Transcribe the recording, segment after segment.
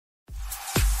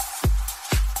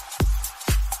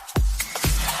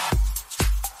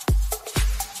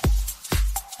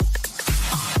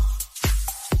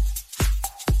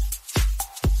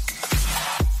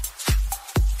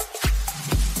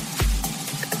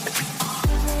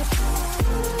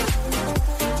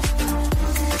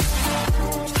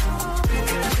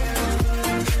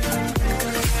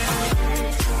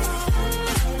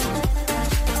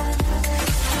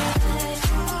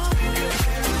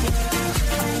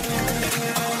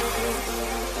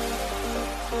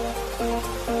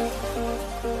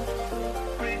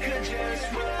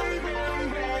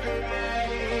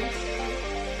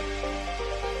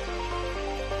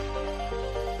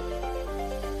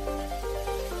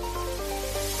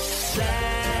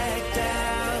Blacked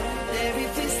out,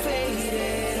 everything's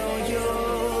faded on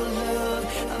your love.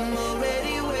 I'm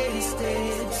already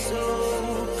wasted, so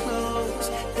close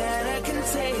that I can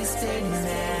taste it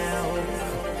now.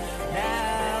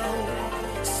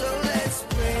 So let's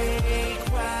break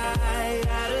right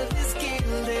out of this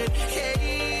gilded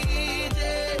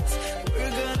cages.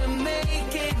 We're gonna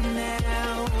make it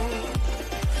now.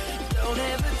 Don't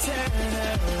ever turn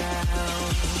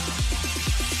around.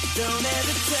 Don't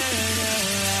ever turn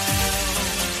around.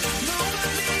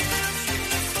 Nobody else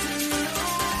needs to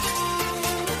know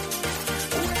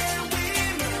where we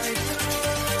might go.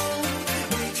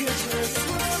 We could just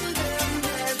run them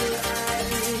red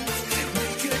lights. We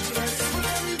could just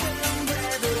run them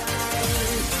red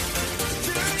lights.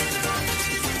 There ain't no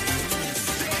reason to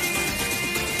stay.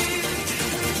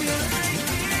 We feel like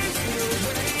there's no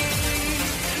way.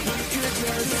 We could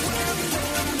just run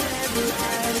them red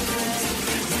lights.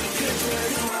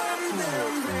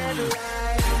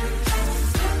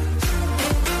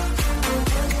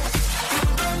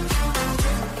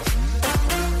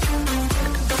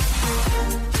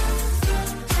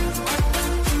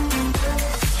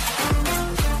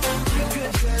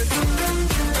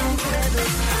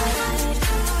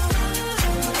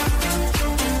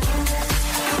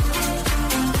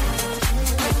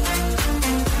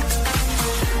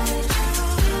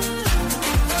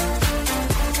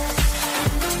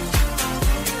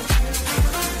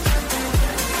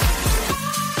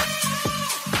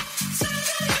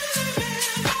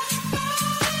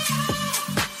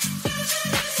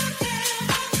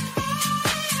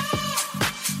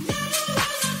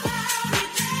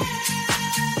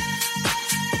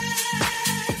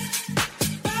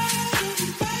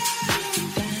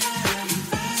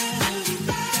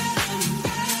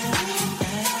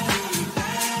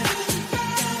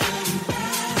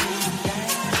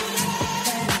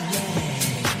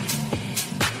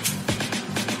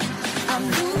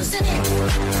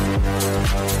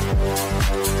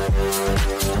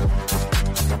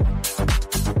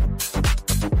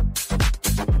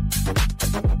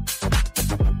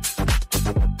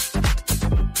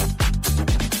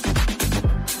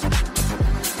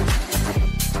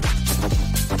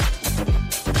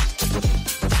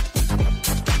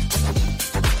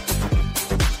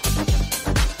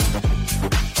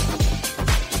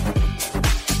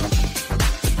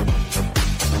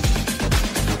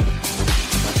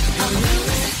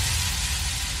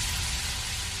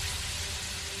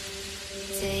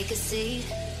 Take a seat,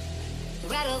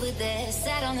 right over there.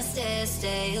 Sat on the stairs,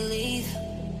 stay or leave.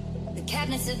 The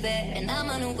cabinets are bare, and I'm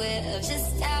unaware of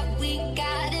just how we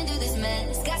got into this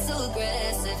mess. Got so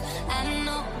aggressive. I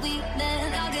know we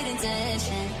meant all good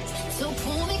intentions. So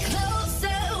pull me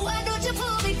closer. Why don't you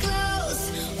pull me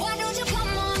close? Why don't you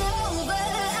come on over?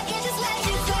 I can't just let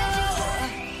you go.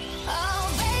 Oh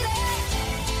baby,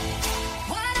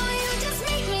 why don't you just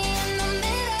meet me in the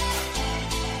middle?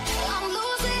 I'm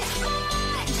losing my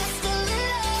mind just a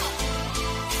little.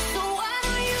 So why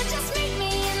don't you just meet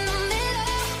me in the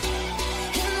middle?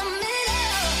 In the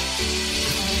middle.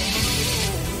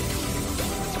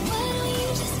 Why don't you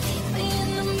just meet me in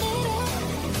the middle?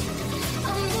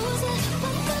 I'm losing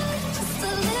my mind.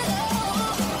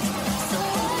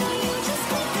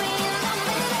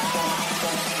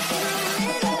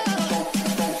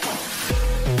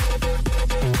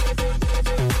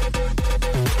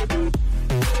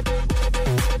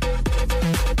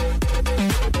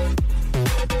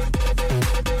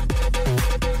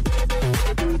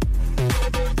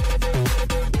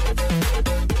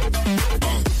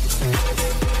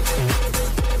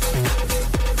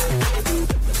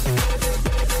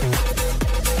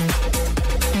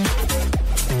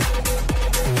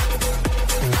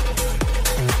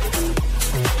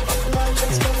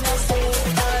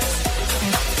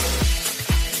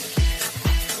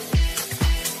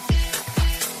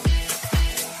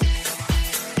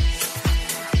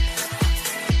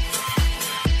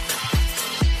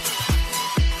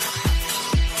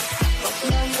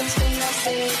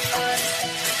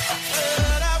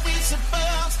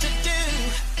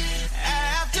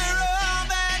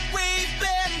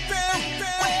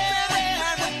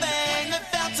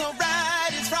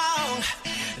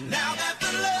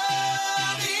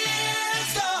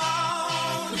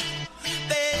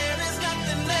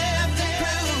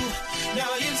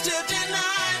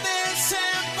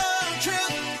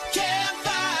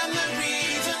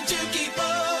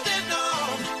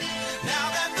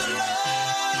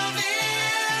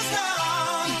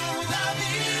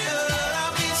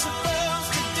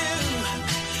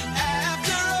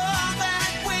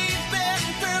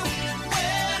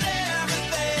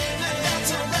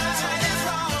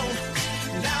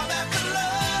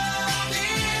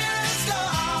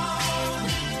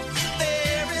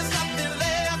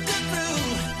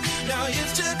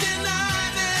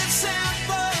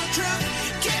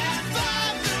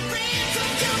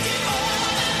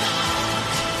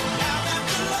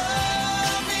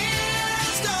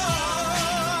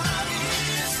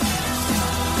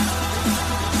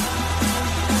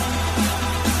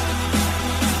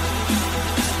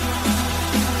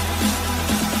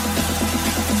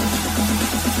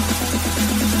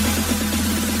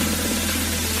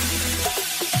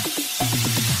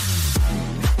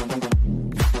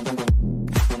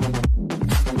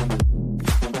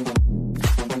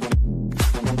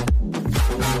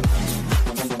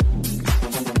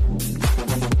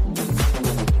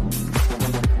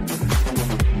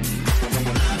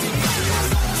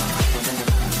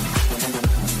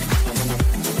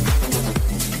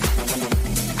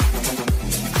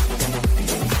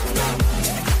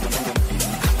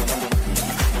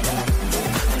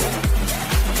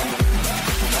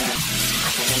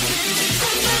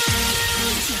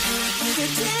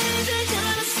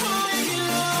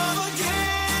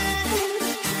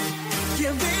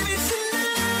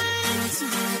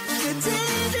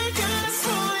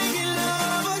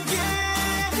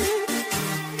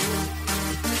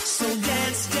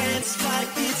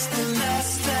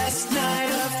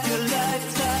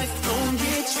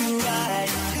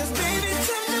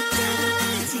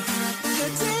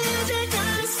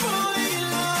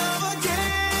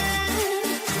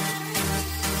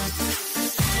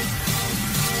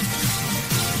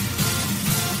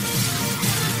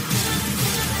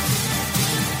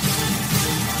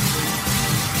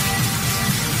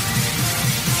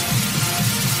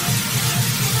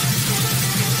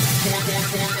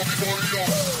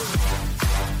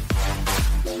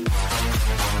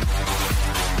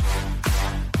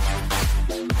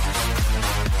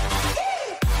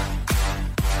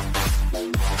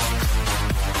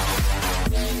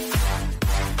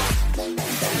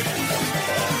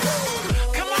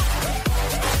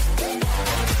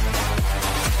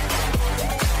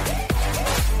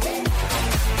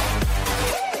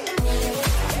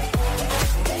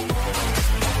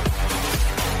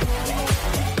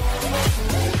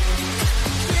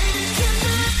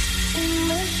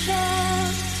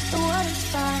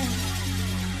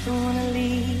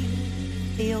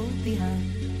 behind.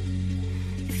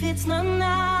 If it's not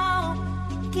now,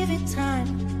 give it time.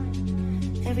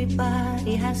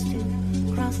 Everybody has to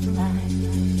cross the line.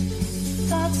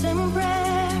 Thoughts and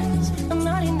prayers are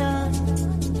not enough.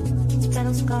 It's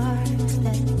battle scars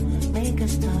that make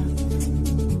us tough.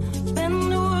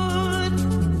 Bend the wood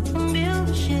and build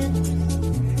a ship.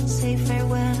 Say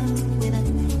farewell with a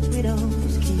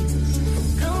widow's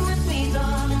kiss. Come with me,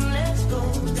 darling, let's go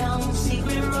down the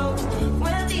secret road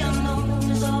where the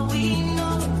unknown is all we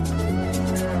know.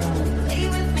 Lay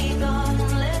with me,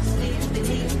 darling, let's live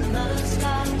beneath another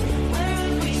sky where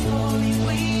every story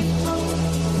we told.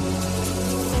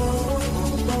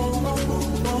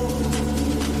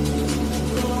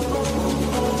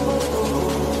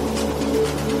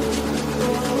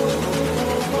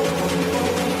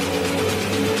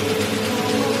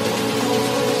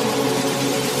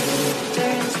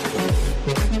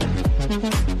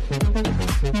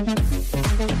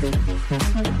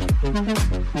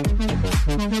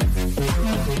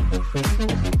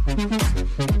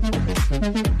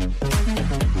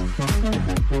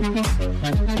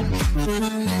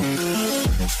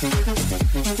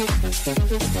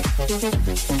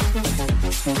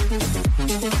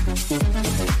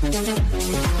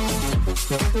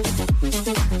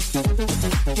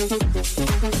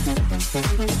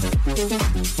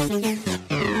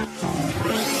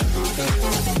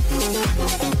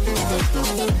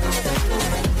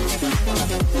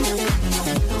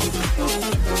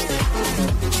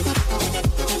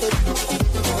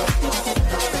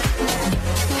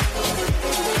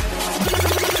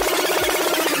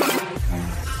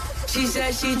 She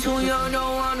said she too young,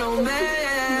 don't want no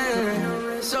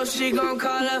man. So she gon'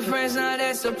 call her friends, now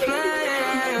that's a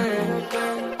plan.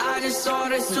 I just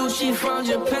ordered sushi from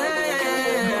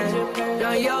Japan.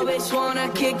 Now yo bitch wanna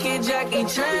kick it, Jackie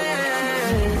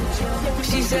Chan.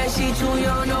 She said she too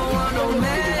young, don't want no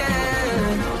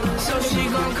man. So she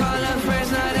gon' call her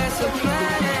friends, now that's a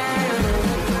plan.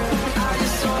 I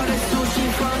just ordered sushi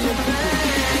from Japan.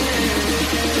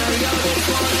 Now yo bitch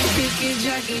wanna kick it,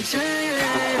 Jackie Chan.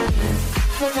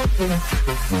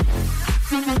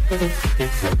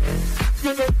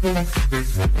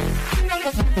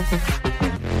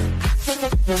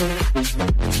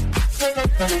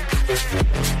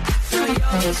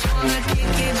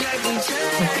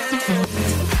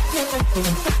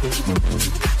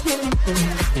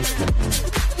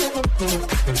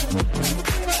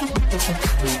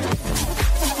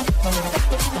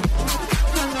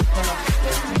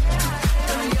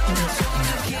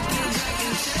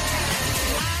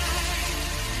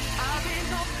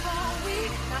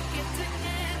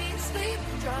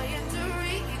 Trying to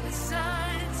read the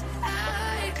signs.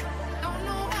 I don't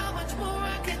know how much more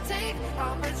I can take,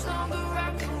 how much longer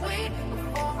I can wait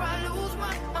before I lose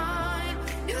my mind.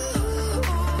 You,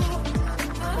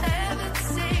 for heaven's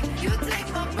sake, you take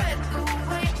my breath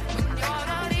away when you're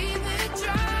not even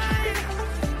trying.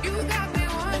 You got me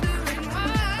wondering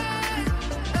why.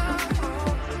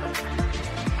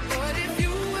 What if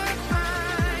you were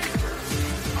mine?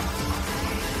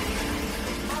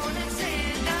 On and say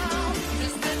it now.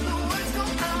 Just let the words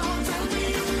come out. Tell me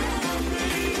you love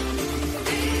me.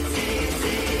 It's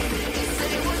easy to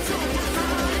say what's on your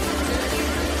mind. Tell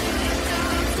you it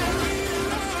down. Tell me you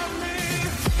love me.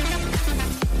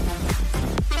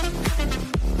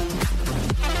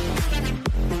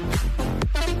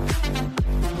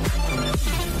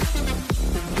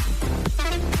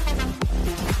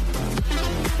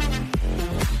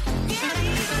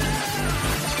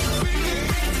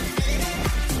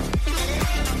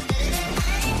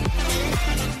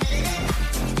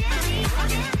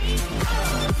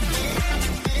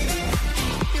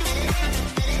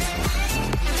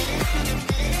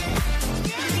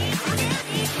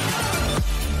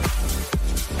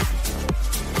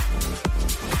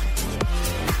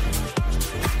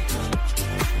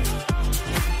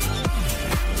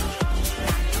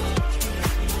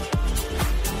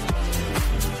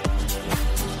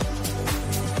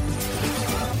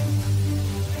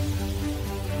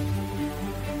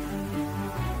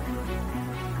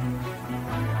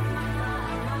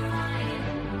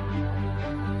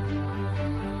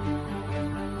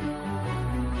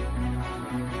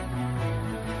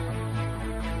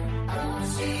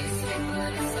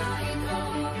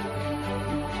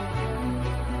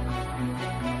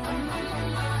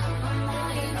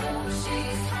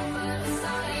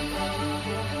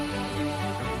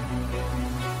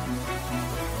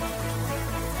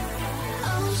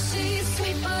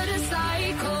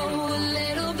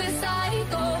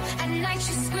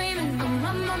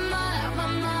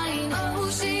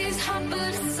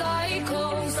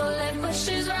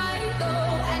 She's right though.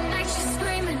 At night she's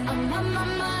screaming, I'm on my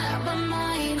mind.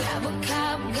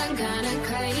 cop gun kinda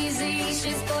crazy.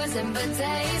 She's poison but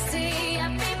tasty.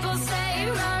 And people say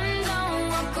run, don't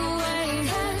walk away.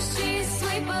 Yeah, she's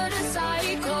sweet but a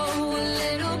psycho, a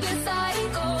little bit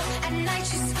psycho. At night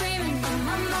she's screaming from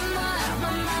my mama out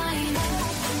my mind.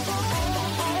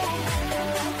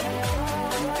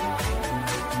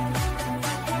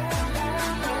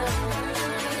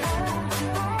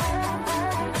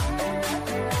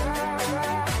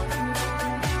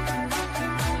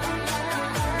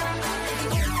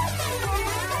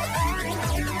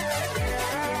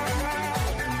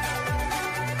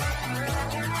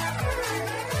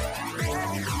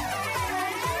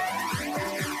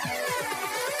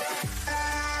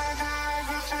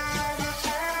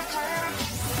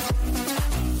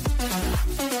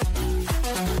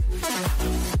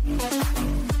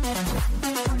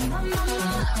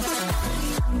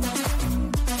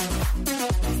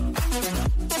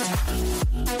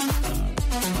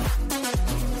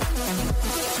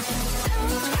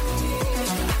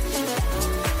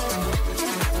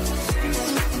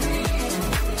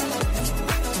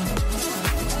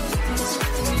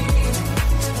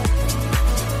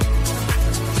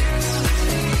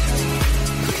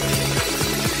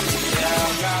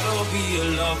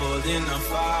 Than a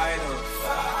fighter.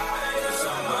 'Cause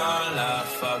all my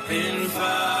life I've been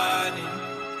fighting.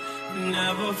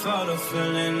 Never felt a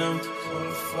feeling of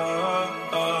comfort.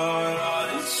 All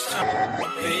this time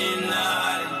I've been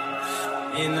hiding,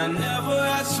 and I never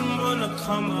had someone to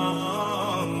come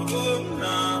on. But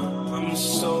now I'm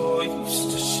so used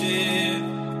to shit.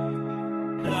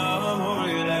 Love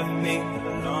only left me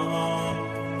alone,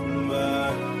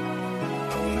 but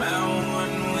I'm out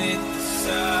one with the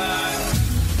side.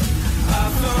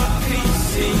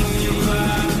 In your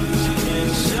eyes,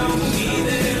 and show me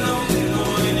that I'm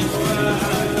going to cry.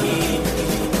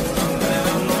 I'm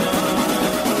down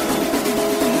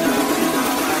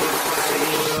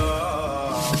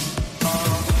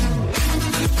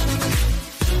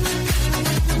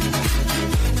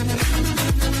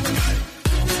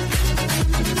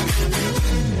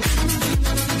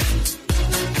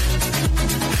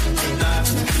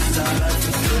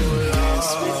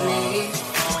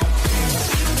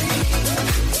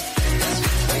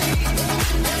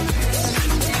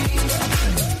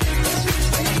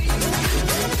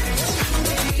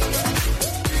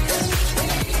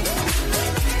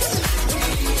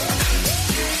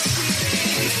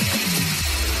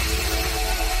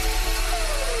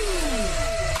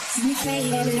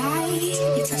Faded light,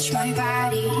 you touch my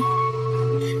body.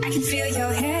 I can feel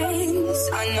your hands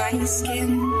on my skin.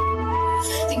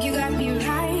 Think you got me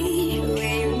right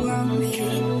where you want me,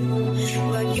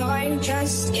 but you're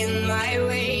just in my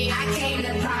way. I came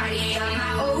to party on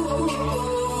my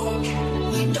own.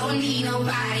 Don't need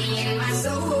nobody in my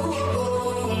soul.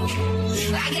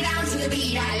 I get down to the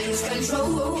beat, I lose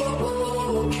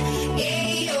control.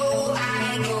 Yeah, oh,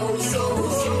 I go so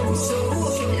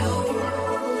low.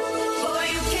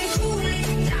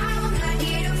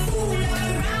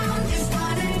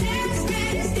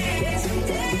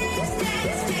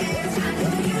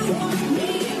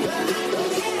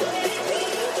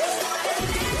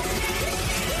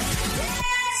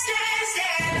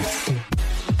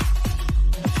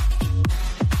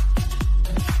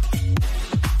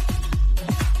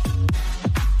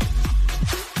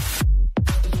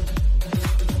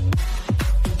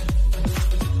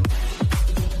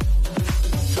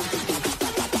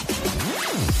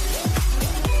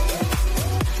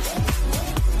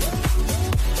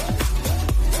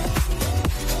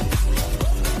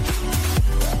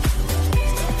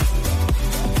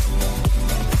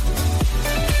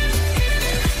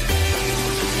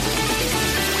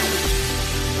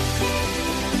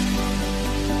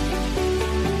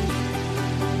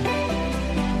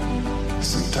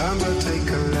 Sometimes I take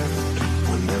a left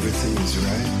when everything's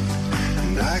right,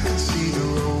 and I can see the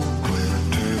road when I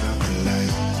turn out the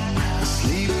light. I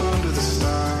sleep under the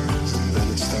stars and then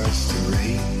it starts to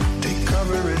rain. Take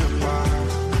cover in a bar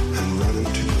and run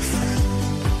into a friend,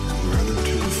 and run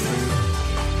into a friend,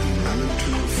 and run into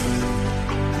a friend,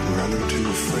 and run into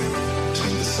a friend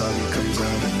till the sun comes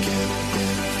out again.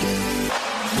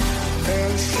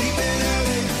 Fell asleep in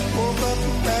LA, woke up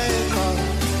a bad call,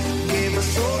 gave my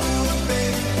soul to a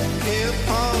baby.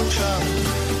 Pawn shop.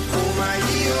 Oh my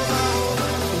hero,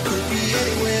 could be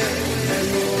anywhere.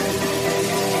 Any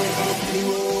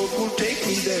road will take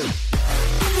me there.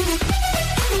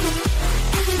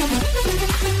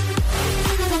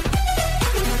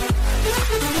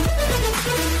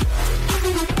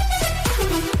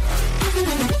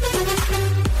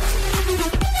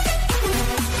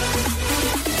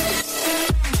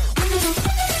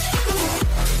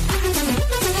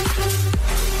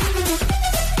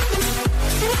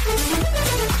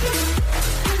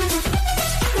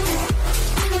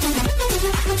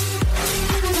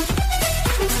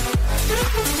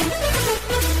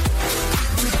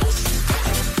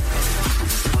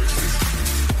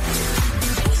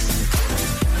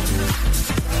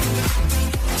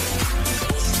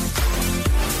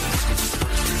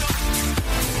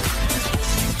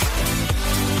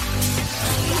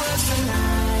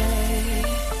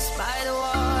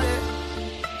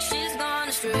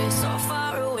 astray, so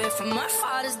far away from her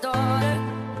father's daughter.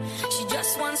 She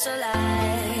just wants a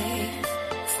life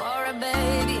for a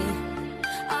baby.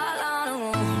 All on her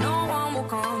own, no one will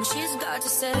come. She's got to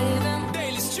save him.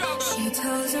 Daily struggle. She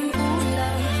tells him, ooh,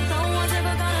 love, no one's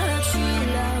ever gonna hurt you,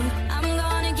 love. I'm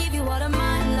gonna give you all of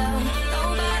my love.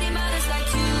 Nobody matters like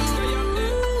you.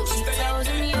 She tells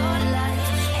him your life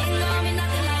ain't gonna be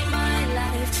nothing like my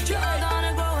life. You're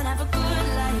gonna grow and have a good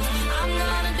life. I'm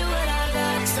gonna do what I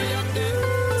got to do.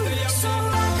 So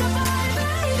rock-a-bye,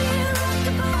 baby,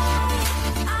 rock-a-bye.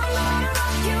 I'm gonna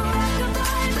rock you,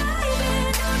 rock-a-bye, baby,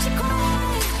 don't you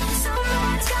cry.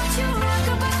 Someone's got you,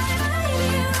 rock-a-bye,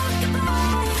 baby,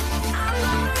 rock-a-bye. I'm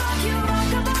gonna rock you,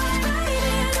 rock-a-bye,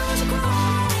 baby, don't you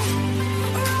cry.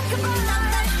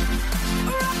 Rock-a-bye,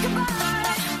 rock-a-bye,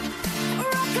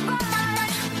 rock-a-bye, rock-a-bye,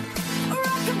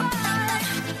 rock-a-bye,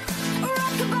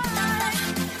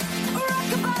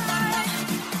 rock-a-bye,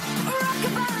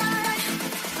 rock-a-bye,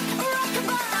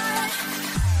 rock-a-bye.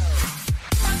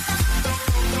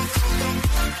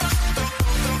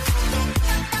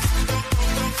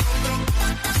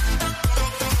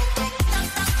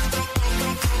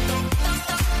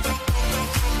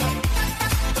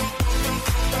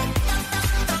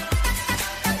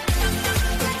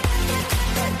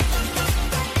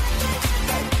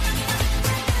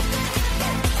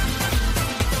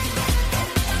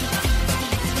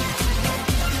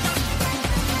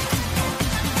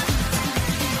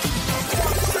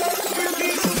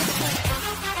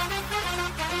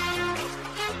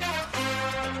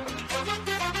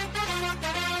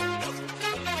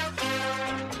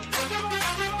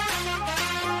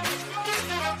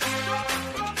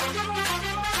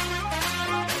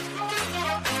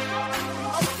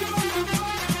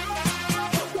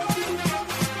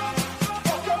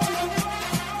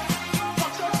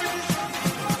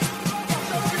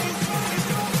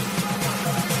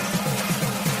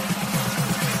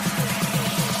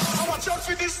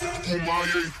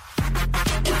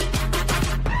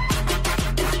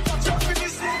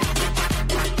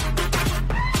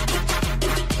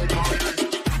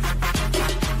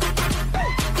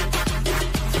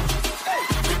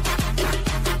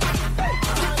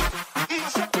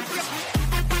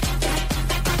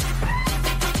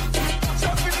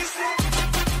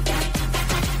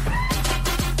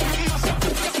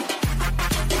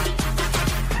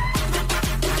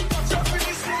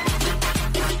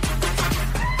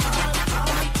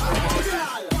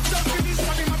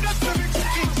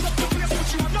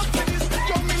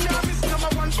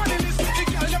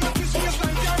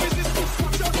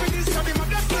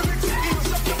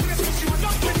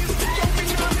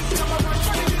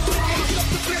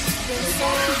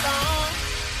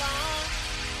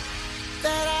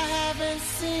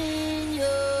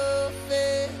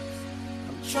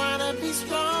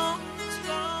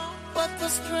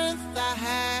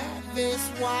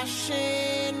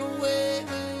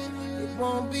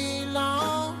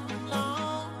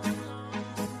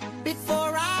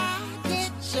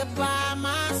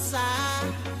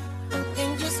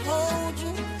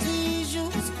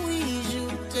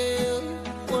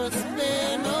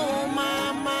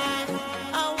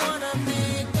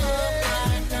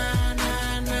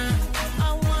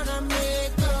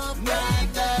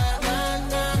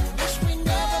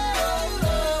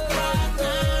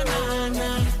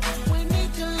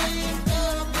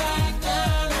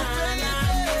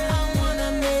 I wanna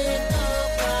make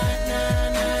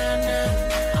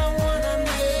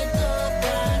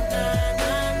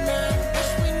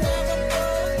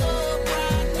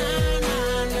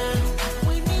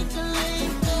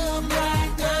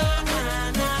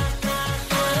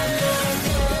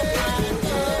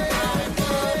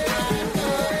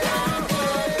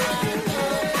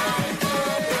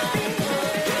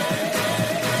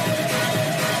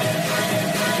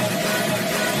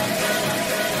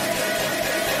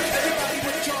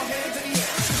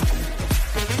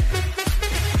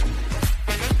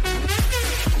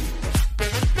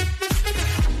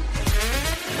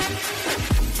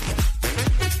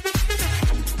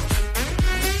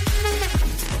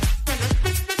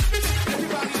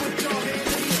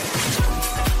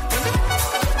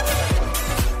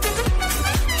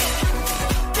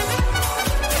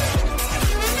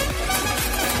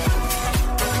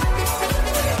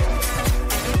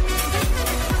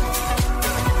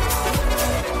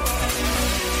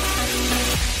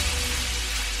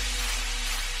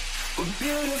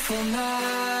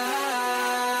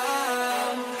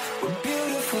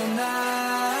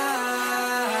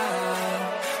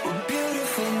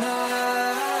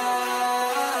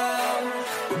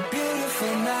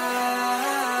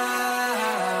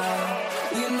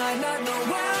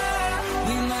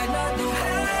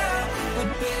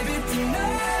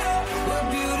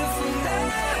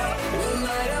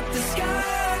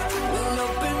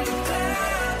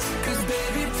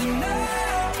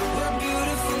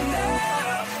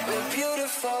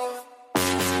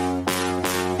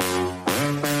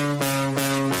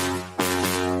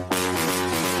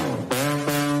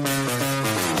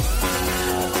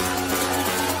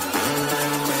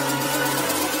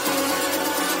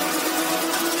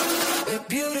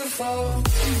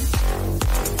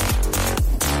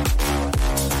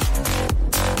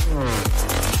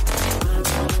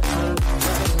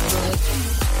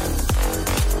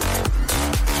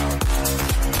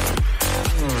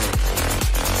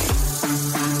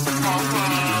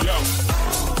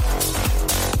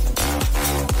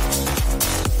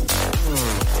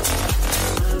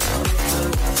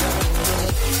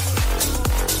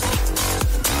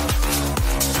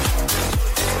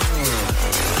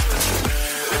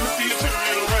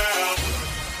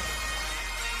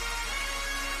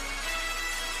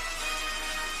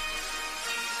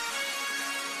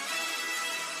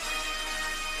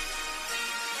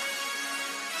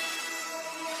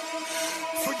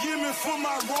Forgiven for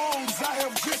my wrongs, I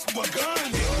have just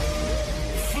begun.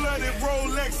 Flooded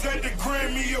Rolex at the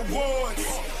Grammy Awards.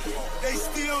 They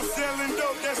still selling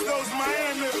dope, that's those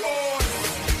Miami boys.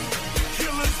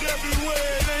 Killers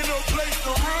everywhere, it ain't no place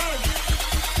to run.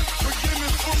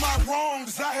 Forgiven for my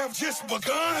wrongs, I have just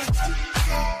begun.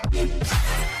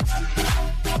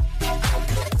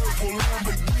 Purple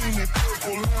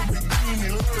Lamborghini,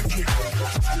 lurking.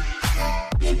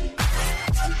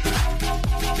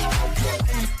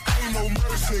 Ain't no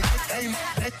mercy, ain't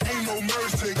no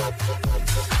mercy.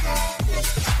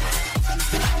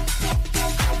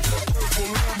 Purple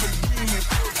Lamborghini,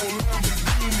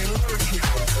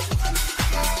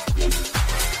 lurking.